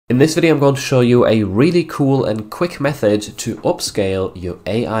In this video, I'm going to show you a really cool and quick method to upscale your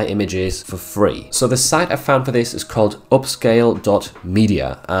AI images for free. So the site I found for this is called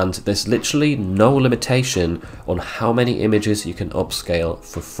upscale.media, and there's literally no limitation on how many images you can upscale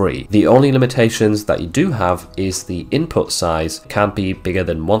for free. The only limitations that you do have is the input size can't be bigger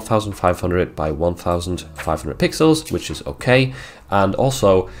than 1500 by 1500 pixels, which is okay. And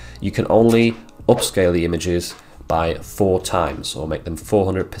also you can only upscale the images by 4 times, or make them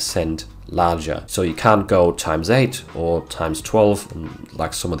 400% larger. So you can't go ×8 or ×12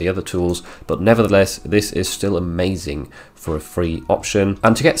 like some of the other tools, but nevertheless this is still amazing for a free option.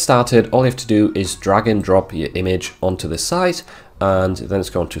 And to get started, all you have to do is drag and drop your image onto the site, and then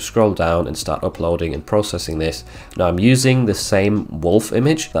it's going to scroll down and start uploading and processing this. Now I'm using the same wolf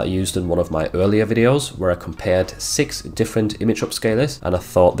image that I used in one of my earlier videos where I compared 6 different image upscalers, and I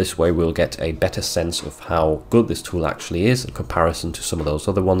thought this way we'll get a better sense of how good this tool actually is in comparison to some of those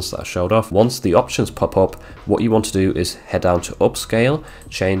other ones that I showed off. Once the options pop up, what you want to do is head down to upscale,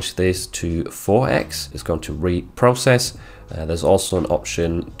 change this to 4x, it's going to reprocess. There's also an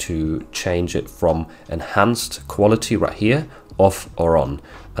option to change it from enhanced quality right here, off or on,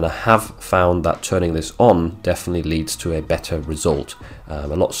 and I have found that turning this on definitely leads to a better result, a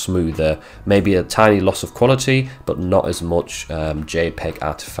lot smoother, maybe a tiny loss of quality but not as much JPEG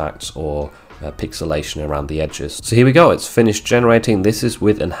artifacts or pixelation around the edges. So here we go, it's finished generating. This is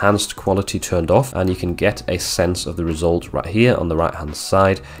with enhanced quality turned off, and you can get a sense of the result right here on the right hand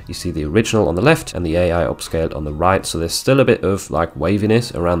side. You see the original on the left and the AI upscaled on the right, so there's still a bit of like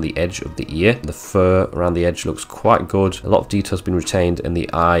waviness around the edge of the ear. The fur around the edge looks quite good, a lot of detail's been retained, and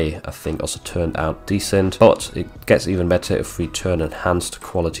the eye I think also turned out decent, but it gets even better if we turn enhanced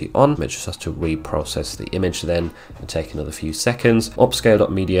quality on. It just has to reprocess the image then and take another few seconds.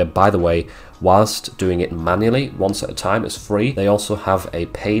 Upscale.media, by the way, whilst doing it manually once at a time is free, they also have a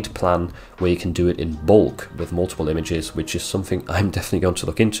paid plan where you can do it in bulk with multiple images, which is something I'm definitely going to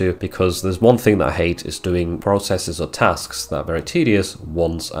look into, because there's one thing that I hate is doing processes or tasks that are very tedious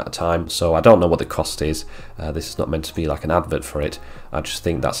once at a time. So I don't know what the cost is. This is not meant to be like an advert for it. I just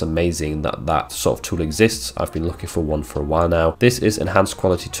think that's amazing that that sort of tool exists. I've been looking for one for a while now. This is enhanced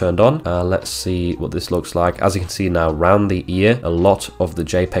quality turned on. Let's see what this looks like. As you can see now, around the ear, a lot of the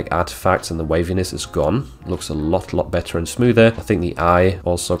JPEG artifacts and the waviness is gone. It looks a lot better and smoother. I think the eye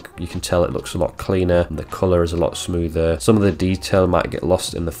also, you can tell it looks a lot cleaner, and the color is a lot smoother. Some of the detail might get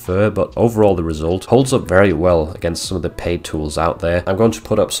lost in the fur, but overall the result holds up very well against some of the paid tools out there. I'm going to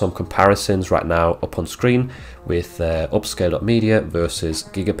put up some comparisons right now up on screen with upscale.media versus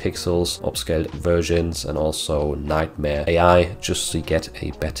gigapixels upscaled versions, and also Nightmare AI, just so you get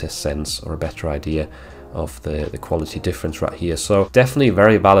a better sense or a better idea of the quality difference right here. So definitely a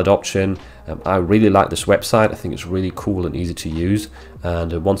very valid option. I really like this website. I think it's really cool and easy to use,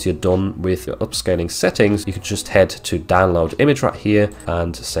 and once you're done with your upscaling settings, you can just head to download image right here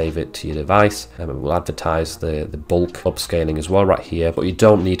and save it to your device, and it will advertise the bulk upscaling as well right here, but you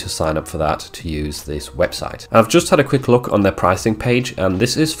don't need to sign up for that to use this website. I've just had a quick look on their pricing page, and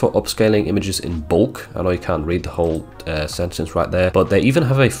this is for upscaling images in bulk. I know you can't read the whole sentence right there, but they even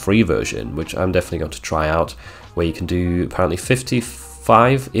have a free version, which I'm definitely going to try out, where you can do apparently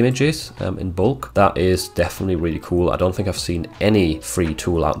 55 images in bulk. That is definitely really cool. I don't think I've seen any free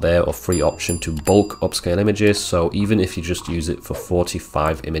tool out there or free option to bulk upscale images, so even if you just use it for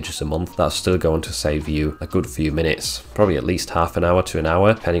 45 images a month, that's still going to save you a good few minutes, probably at least half an hour to an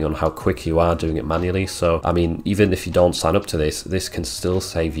hour, depending on how quick you are doing it manually. So I mean, even if you don't sign up to this can still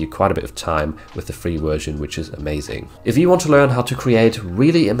save you quite a bit of time with the free version, which is amazing. If you want to learn how to create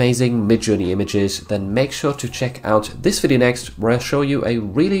really amazing Midjourney images, then make sure to check out this video next, where I show you a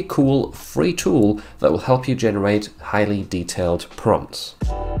really cool free tool that will help you generate highly detailed prompts.